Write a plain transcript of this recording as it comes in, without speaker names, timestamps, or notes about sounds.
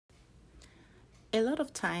A lot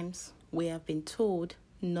of times we have been told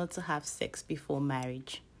not to have sex before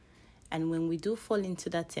marriage. And when we do fall into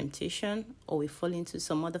that temptation or we fall into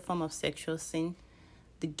some other form of sexual sin,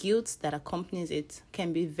 the guilt that accompanies it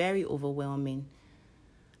can be very overwhelming.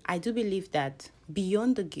 I do believe that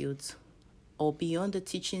beyond the guilt or beyond the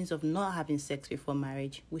teachings of not having sex before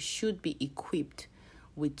marriage, we should be equipped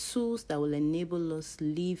with tools that will enable us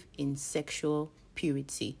live in sexual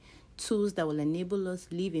purity, tools that will enable us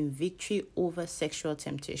live in victory over sexual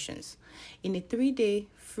temptations. In a 3-day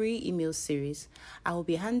free email series, I will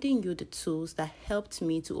be handing you the tools that helped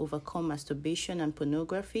me to overcome masturbation and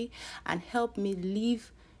pornography and help me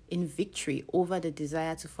live in victory over the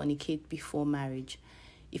desire to fornicate before marriage.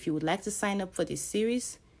 If you would like to sign up for this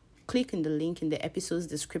series, click in the link in the episode's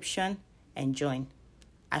description and join.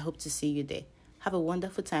 I hope to see you there. Have a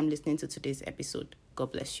wonderful time listening to today's episode.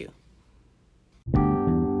 God bless you.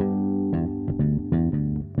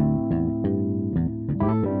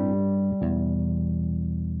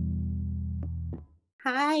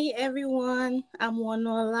 Hi everyone, I'm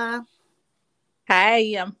Wanola. Hi,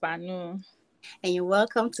 I'm Fanu. And you're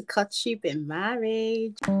welcome to Courtship and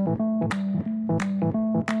Marriage.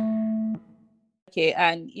 Okay,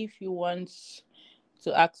 and if you want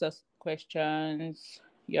to ask us questions,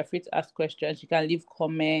 you're free to ask questions. You can leave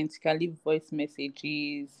comments, you can leave voice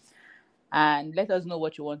messages, and let us know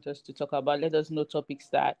what you want us to talk about. Let us know topics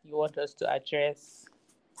that you want us to address.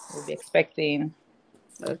 We'll be expecting.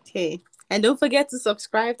 Okay. And don't forget to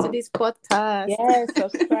subscribe to this podcast. Yes,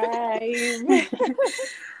 subscribe.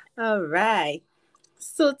 All right.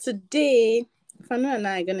 So today, Fanu and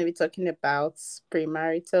I are going to be talking about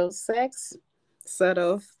premarital sex, sort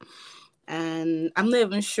of. And I'm not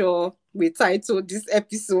even sure we titled this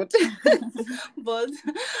episode, but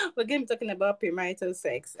we're going to be talking about premarital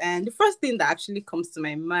sex. And the first thing that actually comes to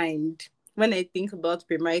my mind when I think about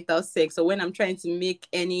premarital sex, or when I'm trying to make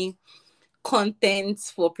any content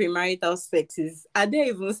for premarital sex, is, are there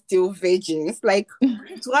even still virgins? Like,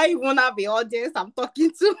 do I even have the audience I'm talking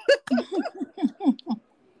to?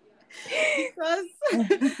 Because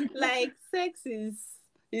like sex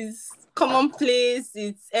is commonplace,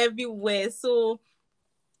 it's everywhere. So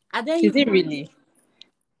are there Is it really?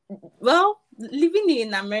 Well, living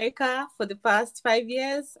in America for the past 5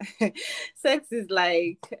 years, sex is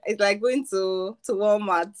like, it's like going to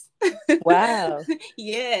Walmart. Wow.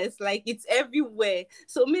 Yes, like it's everywhere.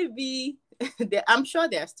 So maybe I'm sure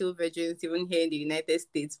there are still virgins even here in the United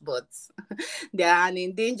States, but they are an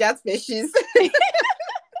endangered species.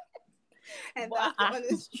 And that's the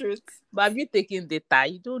honest truth. But have you taken data?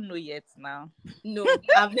 You don't know yet now. No,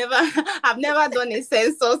 I've never done a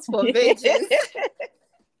census for virgins.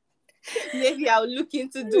 Maybe I'll look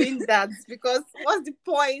into doing that, because what's the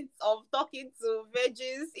point of talking to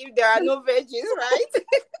virgins if there are no virgins, right?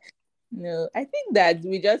 No, I think that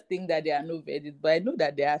we just think that there are no virgins, but I know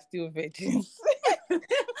that there are still virgins.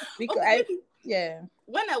 Because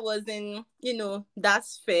when I was in, that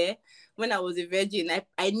sphere, when I was a virgin,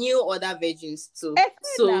 I knew other virgins too.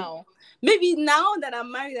 So now, maybe now that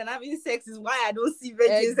I'm married and having sex is why I don't see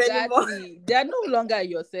virgins anymore. They are no longer in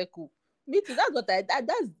your circle. Me too. That's what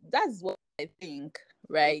that's what I think.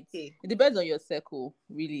 Right. Okay. It depends on your circle,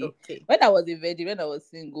 really. Okay. When I was a virgin, when I was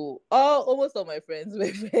single, almost all my friends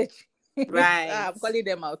were virgin. Right. I'm calling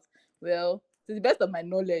them out. Well, to the best of my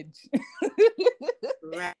knowledge.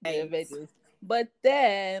 Right. They're virgins. But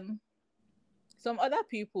then some other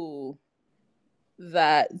people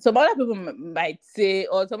might say,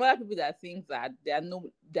 or some other people that think that there are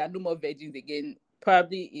no more virgins again,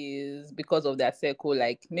 probably is because of their circle.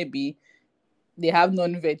 Like maybe they have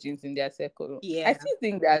non-virgins in their circle. Yeah. I still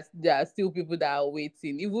think that there are still people that are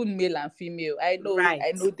waiting, even male and female. I know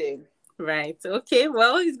them. Right. Okay.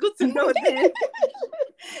 Well, it's good to know then.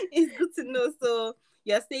 It's good to know. So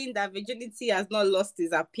you're saying that virginity has not lost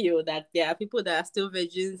its appeal, that there are people that are still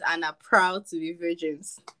virgins and are proud to be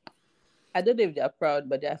virgins. I don't know if they're proud,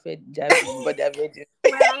 but they're virgins.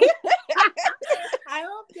 Well, I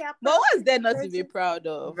hope they are proud. But what's there not to be proud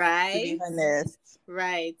of? Right. To be honest.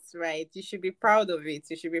 Right. You should be proud of it.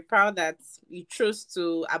 You should be proud that you chose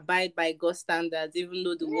to abide by God's standards, even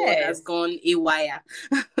though the world has gone haywire.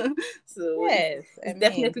 So it's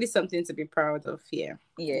definitely something to be proud of here.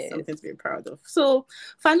 Yeah. Something to be proud of. So,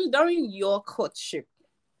 Fanu, during your courtship,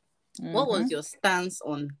 what was your stance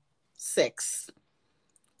on sex?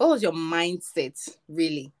 What was your mindset,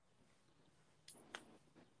 really?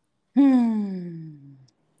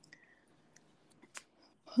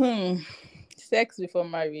 Sex before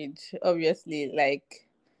marriage, obviously, like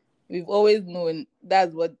we've always known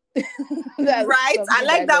that's what that's right. I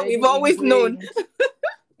like that we've always known.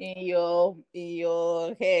 in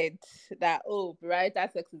your head that, oh,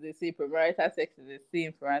 premarital sex is the same, premarital sex is the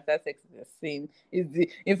same, premarital sex is the same.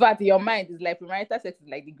 In fact, in your mind, it's like premarital sex is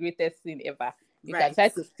like the greatest sin ever. You can Right. try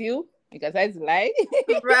to steal, you can try to lie,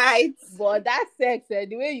 Right. but that sex,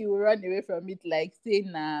 the way you run away from it, like say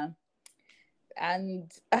nah.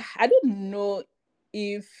 And I don't know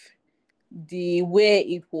if the way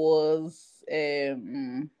it was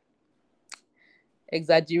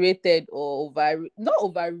exaggerated or not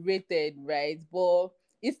overrated, right? But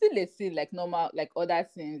it's still a sin like normal, like other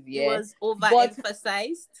sins, It yeah. was But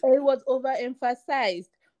overemphasized. it was overemphasized,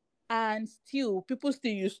 and still people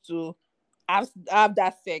still used to have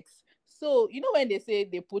that sex. So when they say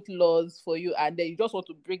they put laws for you and then you just want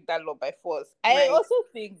to break that law by force, I Right. also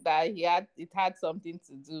think that it had something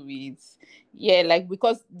to do with, yeah, like,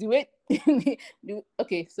 because the way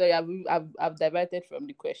okay, sorry, I've diverted from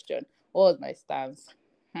the question. What was my stance?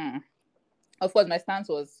 Of course, my stance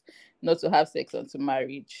was not to have sex until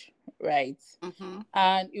marriage, right? Mm-hmm.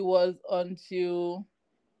 And it was until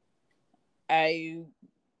I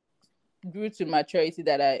grew to maturity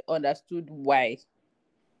that I understood why.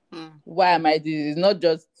 Mm. Why am I doing this? Not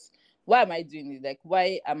just why am I doing it? Like,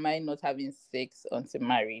 why am I not having sex until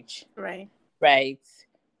marriage? Right. Right.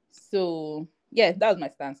 So yeah, that was my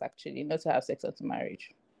stance actually, not to have sex until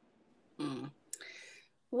marriage. Mm.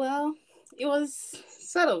 Well, it was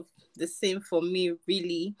sort of the same for me,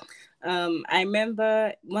 really. I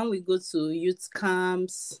remember when we go to youth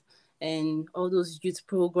camps and all those youth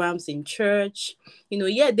programs in church,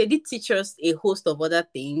 yeah, they did teach us a host of other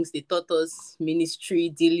things. They taught us ministry,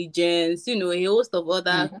 diligence, a host of other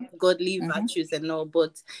Mm-hmm. godly Mm-hmm. virtues and all,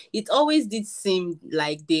 but it always did seem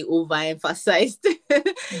like they overemphasized,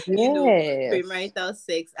 you know, Yes. premarital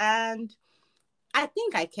sex. And I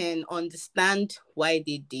think I can understand why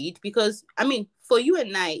they did, because I mean, for you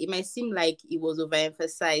and I, it might seem like it was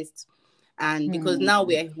overemphasized, and because now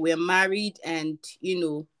Hmm. we're married and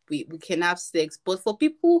we can have sex. But for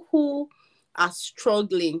people who are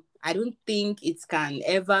struggling, I don't think it can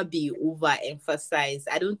ever be overemphasized.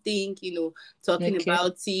 I don't think talking Okay.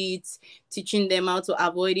 about it, teaching them how to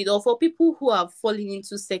avoid it, or for people who are falling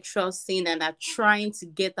into sexual sin and are trying to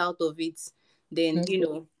get out of it, then Okay.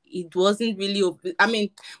 it wasn't really I mean,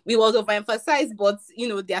 we was overemphasized, but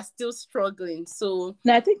they are still struggling. So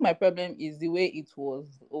No, I think my problem is the way it was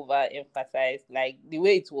overemphasized, like the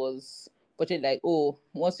way it was portrayed, like, oh,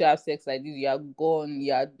 once you have sex like this, you are gone,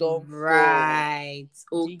 you are done for. right,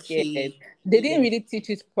 Do you get? okay, They didn't yes, really teach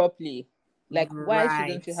it properly. Like, why shouldn't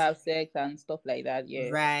right, you have sex and stuff like that? Yeah.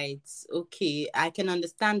 right, okay, I can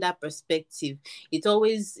understand that perspective. It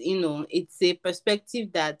always, it's a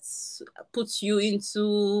perspective that puts you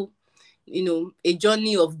into a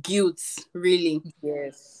journey of guilt, really.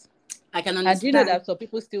 Yes. I can And do you know understand. that some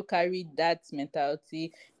people still carry that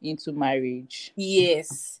mentality into marriage?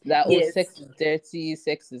 Yes, That, oh, yes. sex is dirty,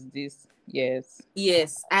 sex is this. Yes.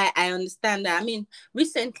 Yes, I understand that. I mean,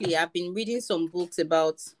 recently I've been reading some books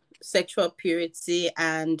about sexual purity,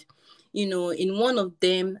 and in one of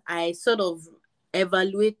them, I sort of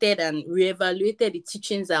evaluated and reevaluated the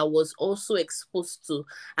teachings I was also exposed to,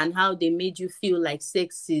 and how they made you feel like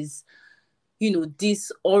sex is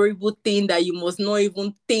this horrible thing that you must not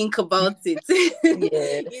even think about it.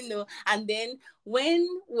 Yes. And then when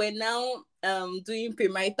we're now doing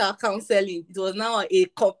premarital counseling, it was now a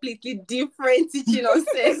completely different teaching on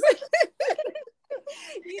sex.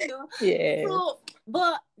 you know Yes. so,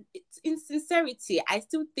 but in sincerity, I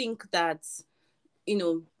still think that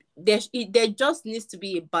there just needs to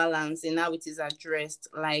be a balance in how it is addressed.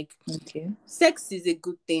 Like, Okay. sex is a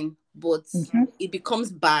good thing, but Mm-hmm. it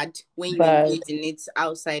becomes bad when you But engage in it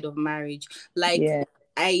outside of marriage. Like, yeah.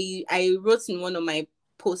 I wrote in one of my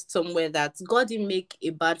posts somewhere that God didn't make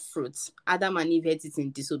a bad fruit. Adam and Eve ate it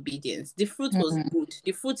in disobedience. The fruit was Mm-hmm. good.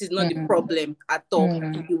 The fruit is not the Mm-hmm. problem at all.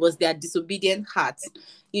 Mm-hmm. It was their disobedient hearts.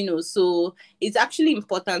 So it's actually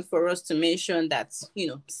important for us to mention that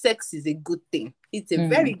sex is a good thing. It's a Mm-hmm.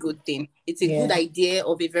 very good thing. It's a good Yeah. idea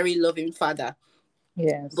of a very loving father.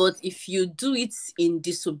 Yes. But if you do it in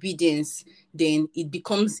disobedience, then it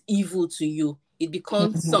becomes evil to you. It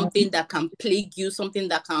becomes Mm-hmm. something that can plague you, something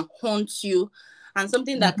that can haunt you, and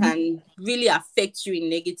something that Mm-hmm. can really affect you in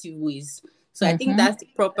negative ways. So I think Mm-hmm. that's the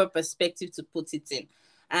proper perspective to put it in.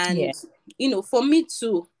 Yeah. And, for me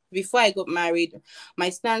too, before I got married, my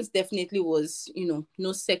stance definitely was,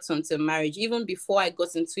 no sex until marriage, even before I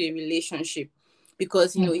got into a relationship.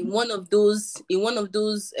 Because in Mm-hmm. one of those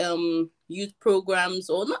youth programs,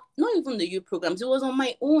 or not even the youth programs, it was on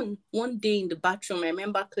my own one day in the bathroom. I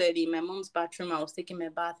remember clearly, in my mom's bathroom. I was taking my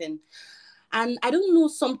bath, and I don't know,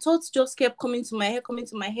 some thoughts just kept coming to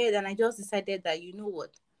my head, and I just decided that, you know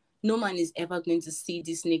what, no man is ever going to see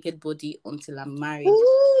this naked body until I'm married.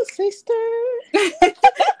 Ooh, sister.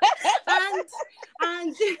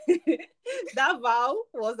 And that vow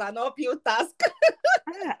was an uphill task.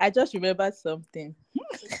 I just remembered something.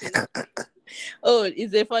 Okay. Oh,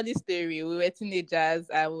 it's a funny story. We were teenagers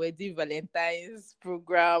and we were doing Valentine's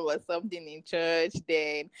program or something in church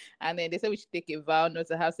then. And then they said we should take a vow not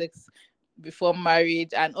to have sex before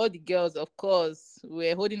marriage. And all the girls, of course,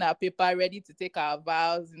 were holding our paper ready to take our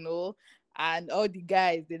vows, And all the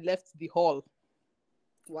guys, they left the hall.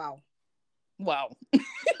 Wow. Wow.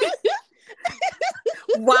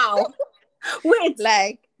 Wow. Wait.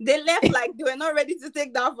 Like, they left like they were not ready to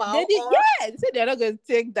take that vow. they did, yeah. They said they're not going to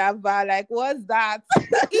take that vow. Like, what's that?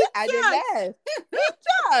 And they left. In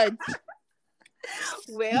church.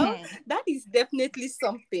 Well, that is definitely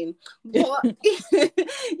something. But looking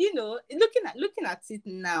at it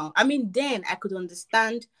now, I mean, then I could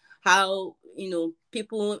understand how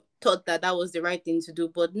people thought that was the right thing to do.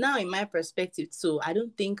 But now, in my perspective, so I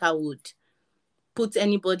don't think I would put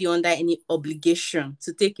anybody under any obligation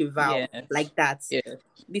to take a vow like that. Yes.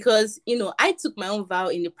 Because I took my own vow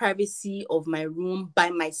in the privacy of my room by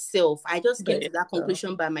myself. I just came to that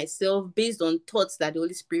conclusion by myself based on thoughts that the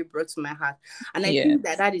Holy Spirit brought to my heart. And I think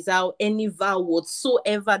that is how any vow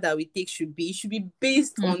whatsoever that we take should be. It should be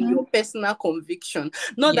based on your personal conviction.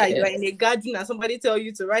 Not that you are in a garden and somebody tell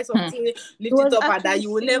you to write something, lift it up, and that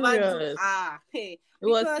you will never do. It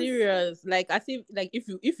was serious. Like, as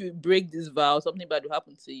if you break this vow, something bad will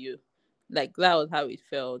happen to you. Like, that was how it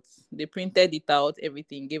felt. They printed it out,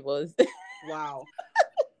 everything, gave us. Wow.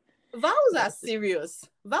 Vows are serious.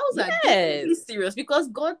 Vows are definitely serious because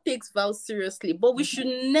God takes vows seriously. But we should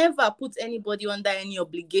never put anybody under any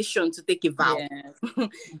obligation to take a vow.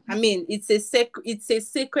 I mean, it's a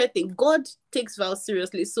sacred thing. God takes vows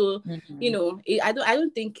seriously. So, I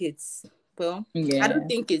don't think it's I don't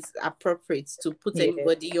think it's appropriate to put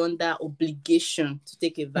anybody under obligation to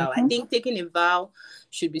take a vow. I think taking a vow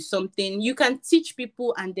should be something you can teach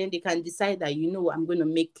people, and then they can decide that, I'm going to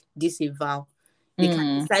make this a vow. They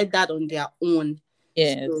can decide that on their own.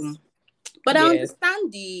 Yes. So, but I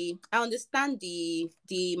understand the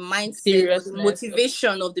mindset, the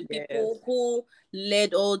motivation of the people who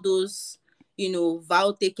led all those,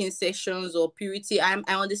 vow taking sessions or purity. I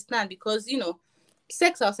understand because,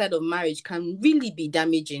 sex outside of marriage can really be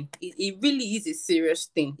damaging. It really is a serious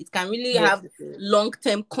thing. It can really have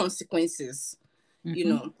long-term consequences,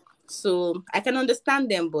 So I can understand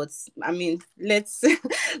them, but I mean, it's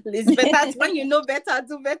better when you know better,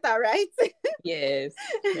 do better, right? Yes.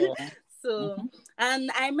 So, and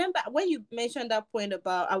I remember when you mentioned that point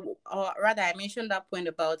about, or rather, I mentioned that point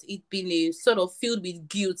about it being a sort of filled with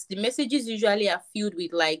guilt. The messages usually are filled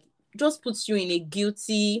with just puts you in a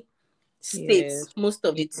guilty state most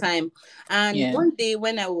of the time. And one day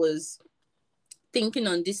when I was thinking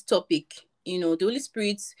on this topic, the Holy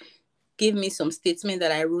Spirit gave me some statement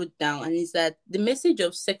that I wrote down, and it's that the message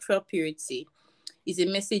of sexual purity is a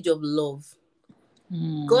message of love.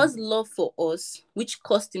 God's love for us, which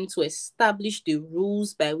caused him to establish the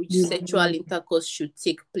rules by which sexual intercourse should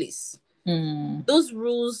take place. Those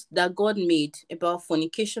rules that God made about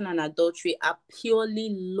fornication and adultery are purely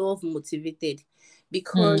love motivated,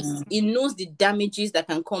 because he knows the damages that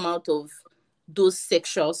can come out of those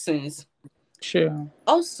sexual sins. Sure.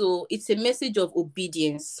 Also, it's a message of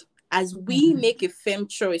obedience as we make a firm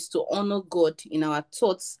choice to honor God in our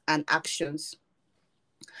thoughts and actions.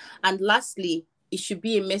 And lastly, it should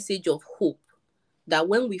be a message of hope that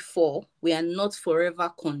when we fall, we are not forever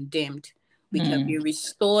condemned. We can be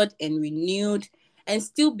restored and renewed and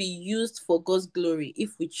still be used for God's glory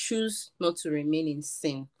if we choose not to remain in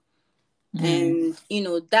sin. And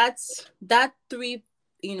that three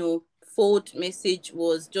fold message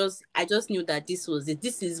was I just knew that this was it.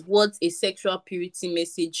 This is what a sexual purity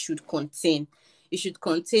message should contain. It should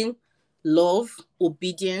contain love,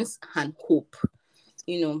 obedience, and hope.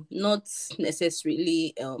 Not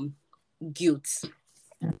necessarily guilt.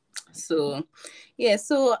 So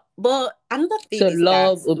but another thing so is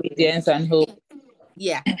love, obedience, and hope.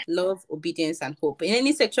 Yeah, love, obedience, and hope. In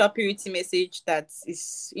any sexual purity message that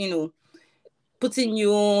is, putting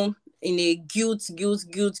you in a guilt,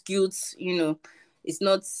 it's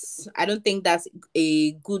not, I don't think that's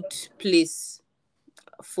a good place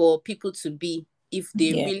for people to be if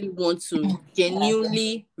they really want to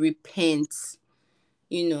genuinely repent,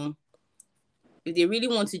 if they really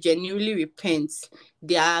want to genuinely repent,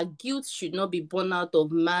 their guilt should not be born out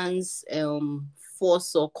of man's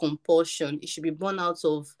force or compulsion. It should be born out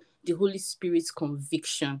of the Holy Spirit's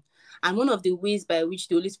conviction. And one of the ways by which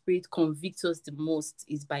the Holy Spirit convicts us the most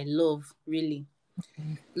is by love, really.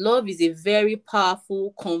 Love is a very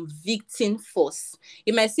powerful, convicting force.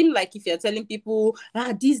 It might seem like if you're telling people,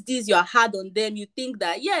 this, you're hard on them, you think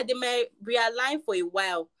that, yeah, they might realign for a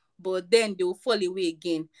while, but then they'll fall away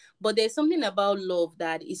again. But there's something about love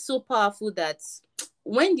that is so powerful that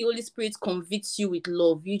when the Holy Spirit convicts you with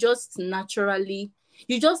love, you just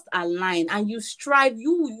align and you strive,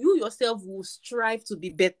 you yourself will strive to be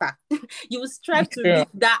better. You will strive to True. reach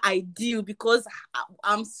that ideal because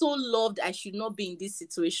I'm so loved, I should not be in this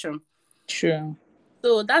situation. True.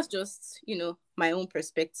 So that's just, my own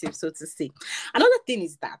perspective, so to say. Another thing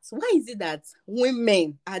is that, why is it that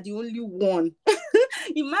women are the only one,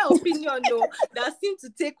 in my opinion, no, that seem to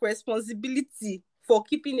take responsibility for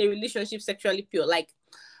keeping a relationship sexually pure? Like,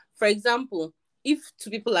 for example, if two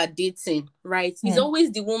people are dating, right, it's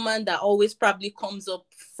always the woman that always probably comes up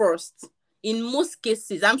first. In most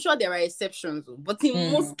cases, I'm sure there are exceptions, but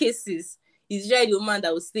in most cases, it's usually the woman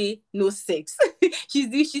that will say no sex.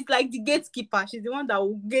 She's like the gatekeeper. She's the one that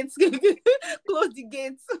will close the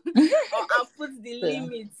gates and put the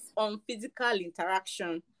limits on physical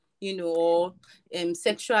interaction, or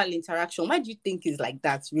sexual interaction. Why do you think it's like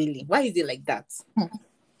that, really? Why is it like that?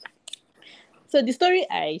 So the story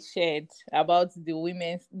I shared about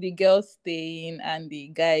the girls staying and the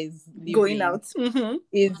guys leaving, going out,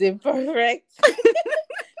 is a perfect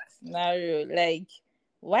scenario. Like,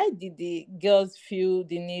 why did the girls feel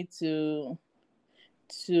the need to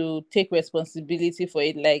take responsibility for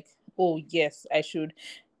it? Like, oh yes, I should.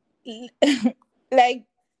 Like,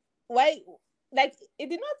 why? Like, it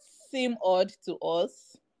did not seem odd to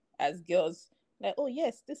us as girls. Like, oh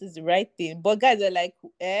yes, this is the right thing. But guys are like,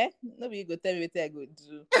 nobody go tell me what I go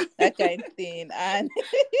do. That kind of thing. And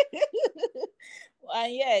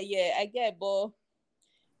and yeah, I get, but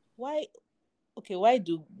why? Okay, why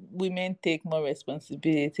do women take more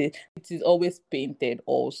responsibility? It is always painted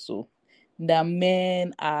also that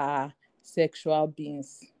men are sexual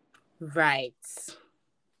beings. Right.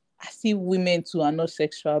 I see women too are not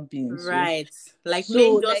sexual beings. Right. Like, so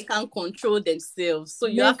men just can't control themselves. So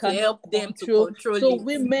you men have to cannot help them to control. control So it.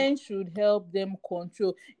 women should help them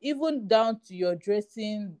control. Even down to your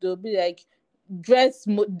dressing, they'll be like,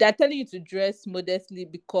 they're telling you to dress modestly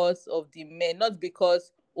because of the men, not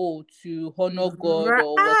because, to honor God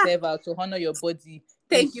or whatever, to honor your body.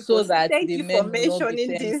 Thank It's you so that the for men will not be mentioning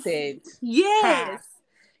this. tempted. Yes.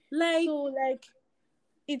 Like, so like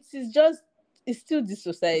it is just, it's still this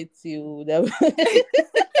society that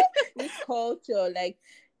this culture, like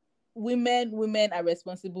women are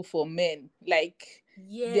responsible for men. Like,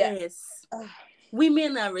 yes.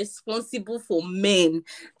 Women are responsible for men.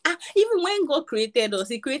 Even when God created us,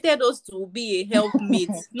 He created us to be a helpmate.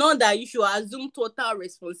 Not that you should assume total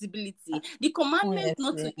responsibility. The commandment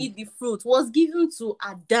not to eat the fruit was given to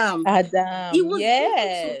Adam. It was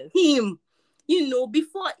given to him.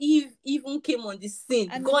 Before Eve even came on the scene,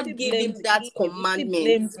 and God gave him that commandment. He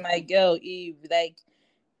blames my girl Eve. Like,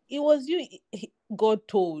 it was you God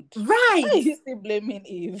told. Right. Why are you still blaming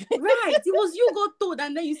Eve? Right. It was you God told,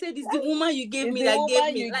 and then you said it's the woman you gave me that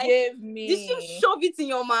gave me. Like, gave me. Did you shove it in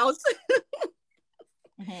your mouth?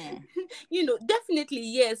 Definitely,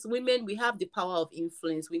 yes, women, we have the power of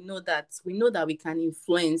influence. We know that we can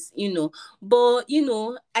influence, but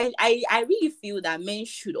I really feel that men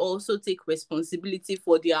should also take responsibility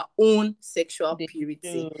for their own sexual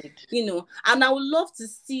purity. And I would love to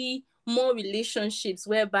see more relationships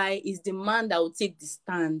whereby it's the man that will take the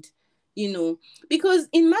stand, because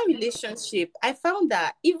in my relationship I found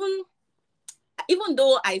that even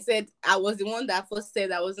though I said I was the one that first said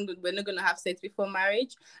we're not going to have sex before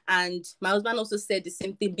marriage, and my husband also said the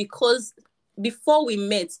same thing, because before we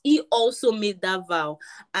met, he also made that vow,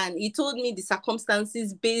 and he told me the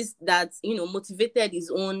circumstances based that, motivated his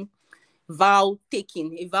own vow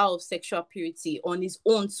taking, a vow of sexual purity on his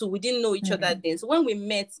own. So we didn't know each other then. So when we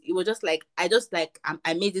met, it was just like, I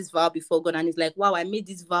made this vow before God, and he's like, wow, I made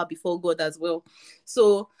this vow before God as well.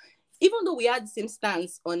 So even though we had the same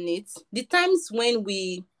stance on it, the times when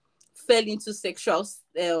we fell into sexual,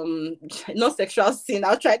 not sexual sin,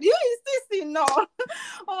 I'll try to use this sin now.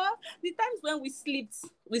 Or the times when we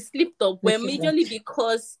slipped up were majorly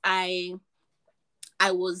because I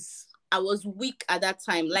was weak at that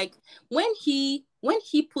time. Like, when he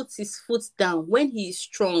puts his foot down, when he is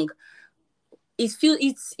strong, it's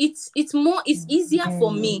easier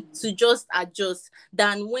for me to just adjust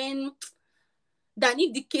than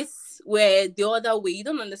if the case were the other way. You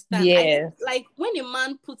don't understand. Yes. Like, when a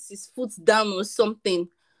man puts his foot down or something,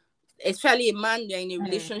 especially a man you're in a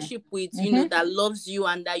relationship with, you know, that loves you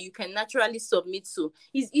and that you can naturally submit to,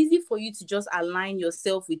 it's easy for you to just align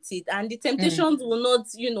yourself with it, and the temptations will not,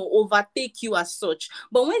 you know, overtake you as such.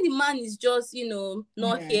 But when the man is just, you know,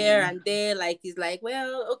 not here and there, like, he's like,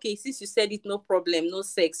 well, okay, since you said it, no problem, no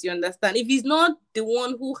sex, you understand? If he's not the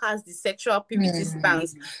one who has the sexual purity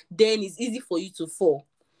stance, then it's easy for you to fall.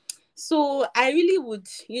 So I really would,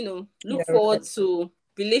 you know, look forward to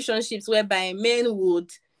relationships whereby men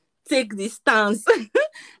would take the stance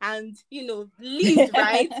and, you know, lead,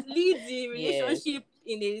 right? Lead the relationship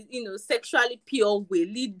in a, you know, sexually pure way.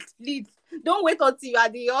 Lead. Don't wait until you are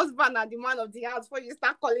the husband and the man of the house before you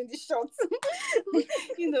start calling the shots.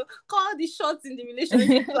 You know, call the shots in the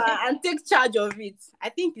relationship and take charge of it. I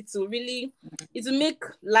think it will make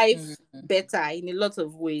life better in a lot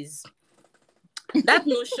of ways. That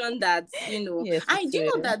notion that, you know, do you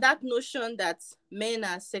know that notion that men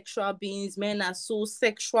are sexual beings, men are so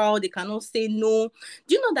sexual, they cannot say no?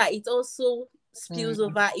 Do you know that it also spills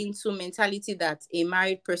over into mentality that a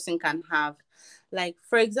married person can have? Like,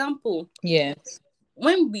 for example,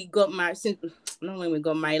 when we got married,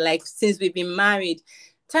 like, since we've been married,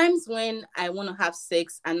 times when I want to have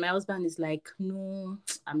sex and my husband is like, no,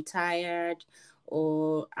 I'm tired,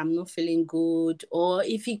 or I'm not feeling good, or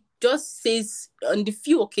if he just says, on the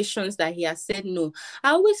few occasions that he has said no, I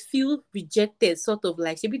always feel rejected, sort of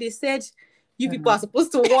like, maybe they said, you people are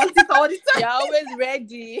supposed to want it all the time. You're always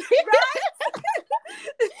ready. Right?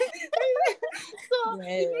 So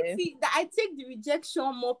it makes it that I take the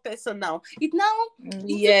rejection more personal. It now,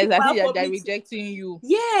 I think they're rejecting you.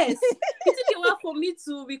 Yes. It took a while for me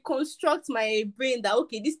to reconstruct my brain that,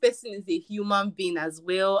 okay, this person is a human being as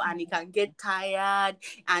well, and he can get tired,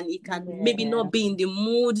 and he can maybe not be in the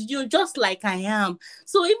mood, you know, just like I am.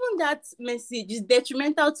 So even that message is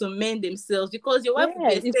detrimental to men themselves, because your wife will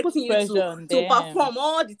be expecting you to perform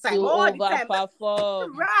all the time,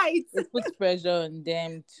 perform. Right. It puts pressure on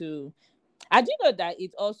them too. I do know that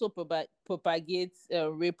it also propagates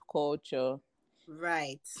rape culture.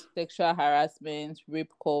 Right. Sexual harassment,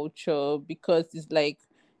 rape culture, because it's like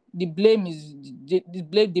the blame is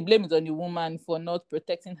on the woman for not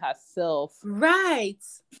protecting herself, right,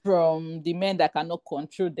 from the men that cannot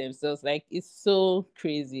control themselves. Like, it's so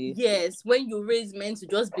crazy. Yes, when you raise men to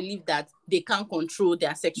just believe that they can't control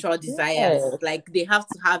their sexual desires, like they have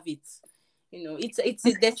to have it. You know, it's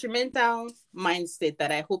a detrimental mindset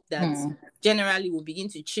that I hope that generally will begin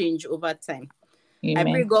to change over time. Amen.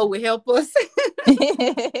 I pray God will help us.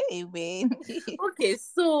 Amen. Okay,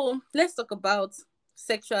 so let's talk about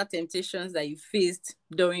sexual temptations that you faced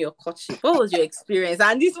during your courtship. What was your experience?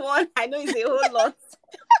 And this one, I know, is a whole lot.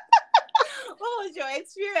 What was your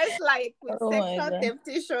experience like with sexual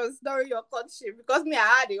temptations during your courtship? Because me, I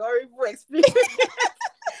had a horrible experience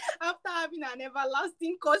after having an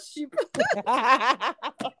everlasting courtship.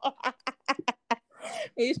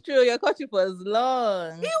 It's true, your courtship was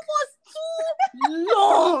long. It was too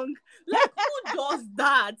long. Like, who does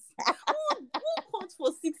that? Who courts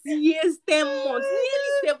for 6 years, 10 months,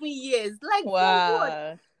 nearly 7 years? Like,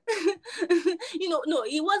 wow. You know, no,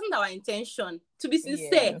 it wasn't our intention. To be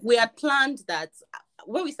sincere, we had planned that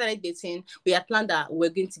when we started dating, we had planned that we're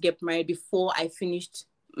going to get married before I finished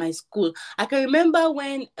my school. I can remember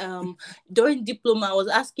when during diploma I was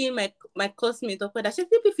asking my classmate, I said,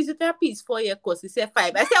 maybe physiotherapy is 4-year course. He said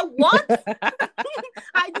 5. I said, what?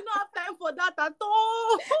 I do not have time for that at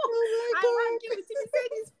all. I give it to him. He said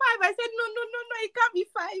it's 5. I said, no, it can't be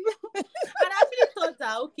 5. And I actually thought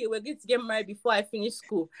that, okay, we're going to get married before I finish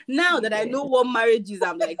school. Now that I know what marriage is,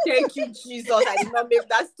 I'm like, thank you, Jesus, I did not make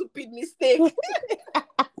that stupid mistake.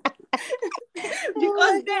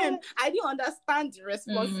 Because then I didn't understand the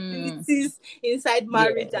responsibilities inside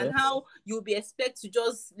marriage and how you'll be expected to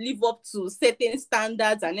just live up to certain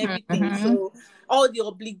standards and everything. So all the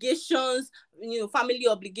obligations, you know, family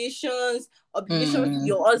obligations to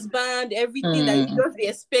your husband, everything that you just be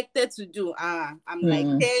expected to do. I'm like,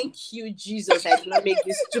 thank you, Jesus, I did not make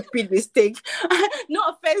this stupid mistake. No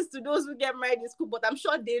offense to those who get married in school, but I'm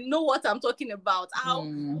sure they know what I'm talking about. How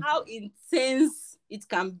intense it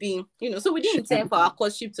can be, you know. So we didn't intend for our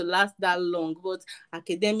courtship to last that long, but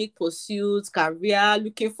academic pursuits, career,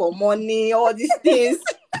 looking for money, all these things.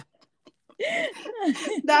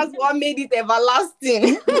 That's what made it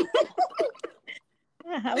everlasting.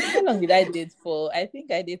 How long did I date for? I think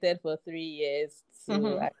I dated for 3 years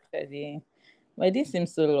too, actually. But this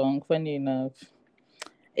seems so long, funny enough.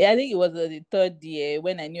 I think it was the 3rd year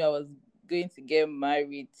when I knew I was going to get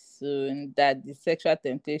married soon that the sexual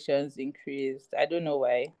temptations increased. I don't know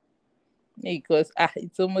why. Because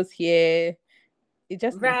it's almost here. It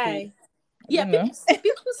just increased. Yeah, don't know.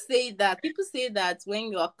 people say that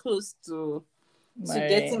when you are close to My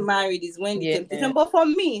getting married is when the yeah. temptation. But for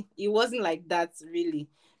me, it wasn't like that really,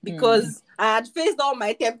 Mm. because I had faced all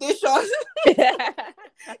my temptations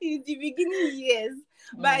in the beginning years.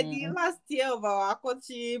 By the Mm. last year of our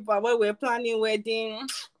courtship, and when we were planning wedding,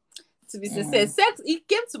 to be sincere, Mm. sex, it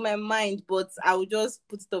came to my mind, but I would just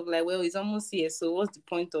put it off like, well, it's almost here, so what's the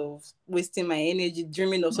point of wasting my energy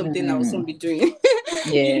dreaming of something I will soon Mm. be doing?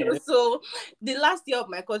 Yeah. So the last year of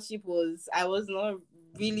my courtship I was not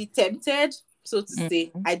really tempted, so to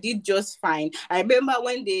say. Mm. I did just fine. I remember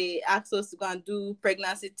when they asked us to go and do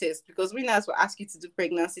pregnancy tests, because we nurse will ask you to do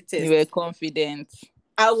pregnancy You were tests. confident.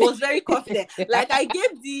 I was very confident. Like, I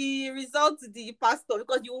gave the result to the pastor,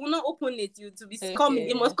 because you will not open it. You to be coming,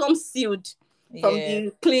 it Okay. must come sealed from Yeah.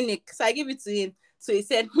 the clinic. So I gave it to him. So he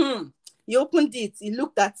said, he opened it, he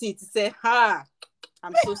looked at it, he said,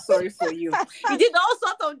 I'm so sorry for you. He did all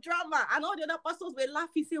sorts of drama, and all the other pastors were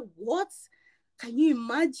laughing. He said, what? Can you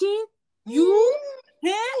imagine? You?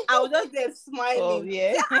 I was just there Oh smiling.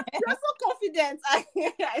 yeah. Yeah, you're so confident.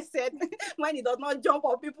 I said, when he does not jump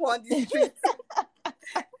on people on the street.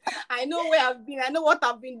 I know where I've been. I know what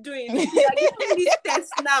I've been doing. If you are giving me this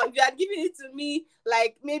test now, if you are giving it to me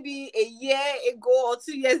like maybe a year ago or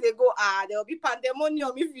 2 years ago, there will be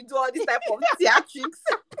pandemonium if you do all this type of theatrics.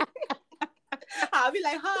 I'll be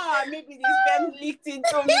like, maybe the sperm leaked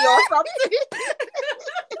into me or something.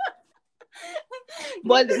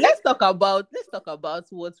 But let's talk about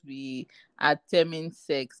what we are terming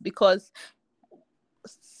sex, because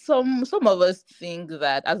some of us think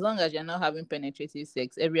that as long as you're not having penetrative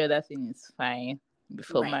sex, every other thing is fine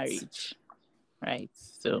before Right. marriage. Right.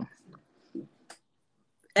 So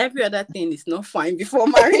Every other thing is not fine before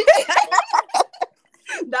marriage.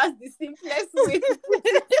 That's the simplest way to put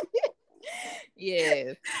it.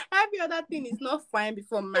 yes. Every other thing is not fine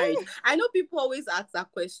before marriage. I know people always ask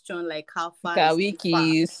that question, like, how far Can is we too far?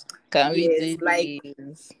 kiss? Can we Yes, do like,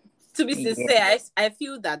 this? to be Yeah. sincere, I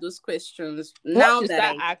feel that those questions, Once now you that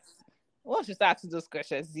start I... asking once you start asking those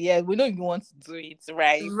questions, yeah, we know you want to do it,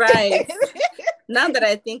 right? Right. Now that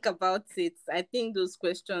I think about it, I think those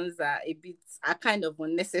questions are kind of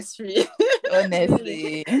unnecessary. Really.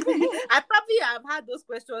 Honestly. I probably have had those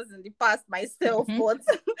questions in the past myself, Mhm. but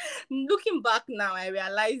looking back now, I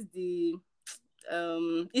realize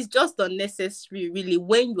it's just unnecessary, really,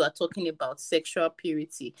 when you are talking about sexual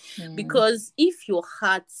purity. Mm. Because if your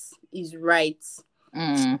heart is right,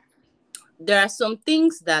 Mm. there are some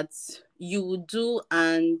things that you would do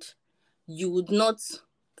and you would not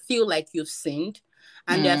feel like you've sinned.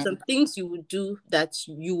 And there are Mm. some things you would do that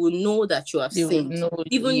you will know that you have You would sinned, know,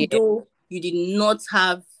 even yeah. though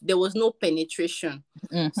there was no penetration.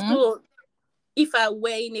 Mm-hmm. So if I were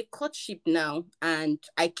in a courtship now and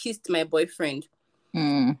I kissed my boyfriend,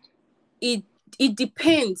 Mm. it it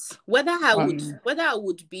depends whether I would Um, whether I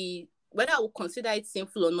would consider it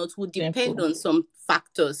sinful or not would depend simple. on some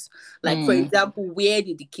factors. Like, for Mm. example, where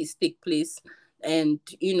did the kiss take place? And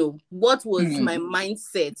what was Mm. my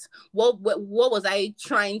mindset? What was I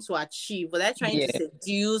trying to achieve? Was I trying to Yeah.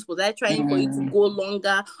 seduce? Was I trying for it to Mm. go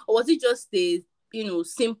longer? Or was it just a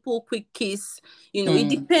simple quick kiss? It Mm.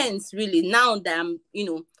 depends, really, now that I'm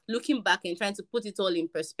looking back and trying to put it all in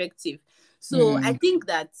perspective. So I Mm. think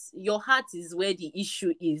that your heart is where the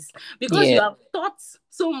issue is, because you Yeah. have thought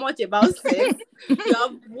so much about sex, you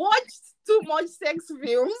have watched too much sex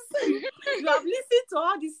films, you have listened to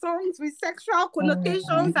all the songs with sexual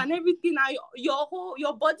connotations Mm. and everything. Now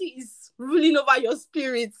your body is ruling over your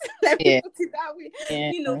spirit. Let me Yeah. put it that way.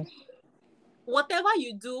 Yeah. Whatever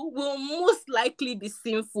you do will most likely be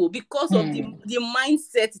sinful because of the Mm.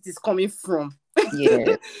 mindset it is coming from.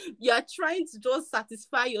 Yeah. You are trying to just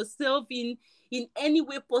satisfy yourself in any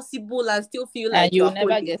way possible and still feel And like you you will are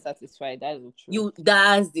never holy. get satisfied. That's the truth.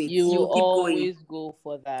 That's it. You will You keep going. always go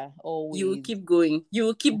for that. You will Always. keep going. You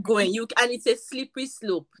will keep going. And it's a slippery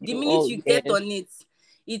slope. The You minute all you get yes. on it,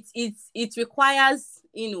 it requires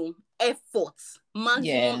effort, maximum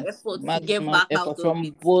Yes. effort to get Maximum back out effort of from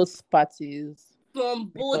it. both parties. From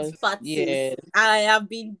both Because parties. yes. I have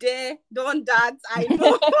been there, done that. I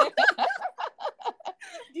know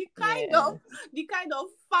the kind Yeah. of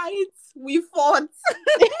fights we fought.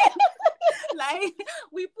 Like,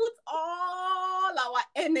 we put all our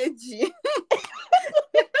energy.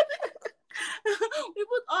 We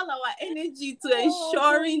put all our energy to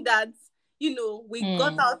ensuring that we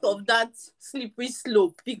got Mm. out of that slippery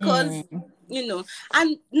slope, because Mm.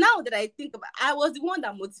 and now that I think about, I was the one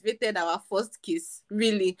that motivated our first kiss,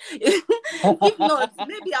 really. If not,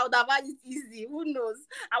 maybe I would have had it easy. Who knows?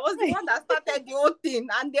 I was the one that started the whole thing,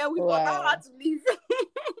 and then we both Wow. had to leave.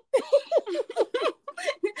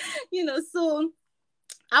 So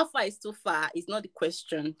how far is too far is not the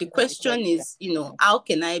question. The It's not the question question. is, how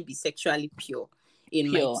can I be sexually pure in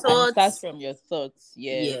my Pure. And it starts thoughts? from your thoughts.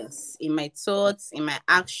 Yes. Yes, in my thoughts, in my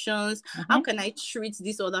actions. How Mm-hmm. can I treat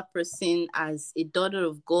this other person as a daughter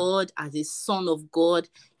of God, as a son of God,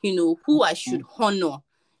 who I should honor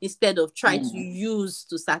instead of try to use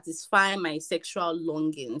to satisfy my sexual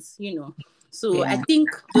longings. So I Yeah. think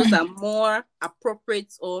those are more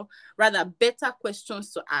appropriate, or rather better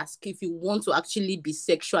questions to ask if you want to actually be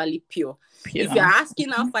sexually pure. If you're Pure. asking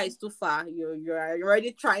how far is too far, you're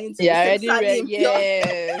already trying to be Yeah, already sexually read. impure.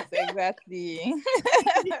 Yes, exactly.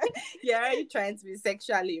 You're already trying to be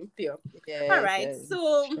sexually impure. All Yes, right, yes.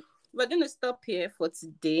 so we're going to stop here for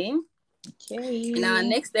today. In our Okay.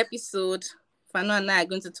 next episode, Fano and I are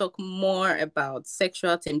going to talk more about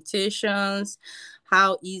sexual temptations,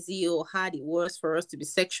 how easy or hard it was for us to be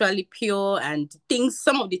sexually pure, and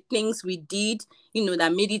some of the things we did,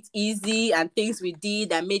 that made it easy, and things we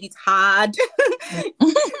did that made it hard,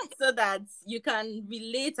 so that you can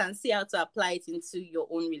relate and see how to apply it into your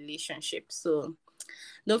own relationship. So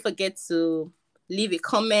don't forget to leave a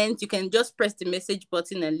comment. You can just press the message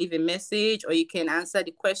button and leave a message, or you can answer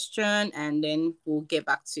the question and then we'll get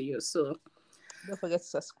back to you. So Don't forget to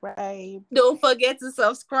subscribe. don't forget to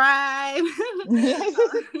subscribe.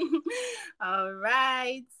 All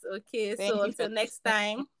right. Okay. Thank So you for until next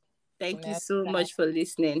listening. time, thank you Next so time. much for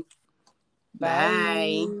listening.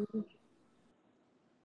 Bye. Bye.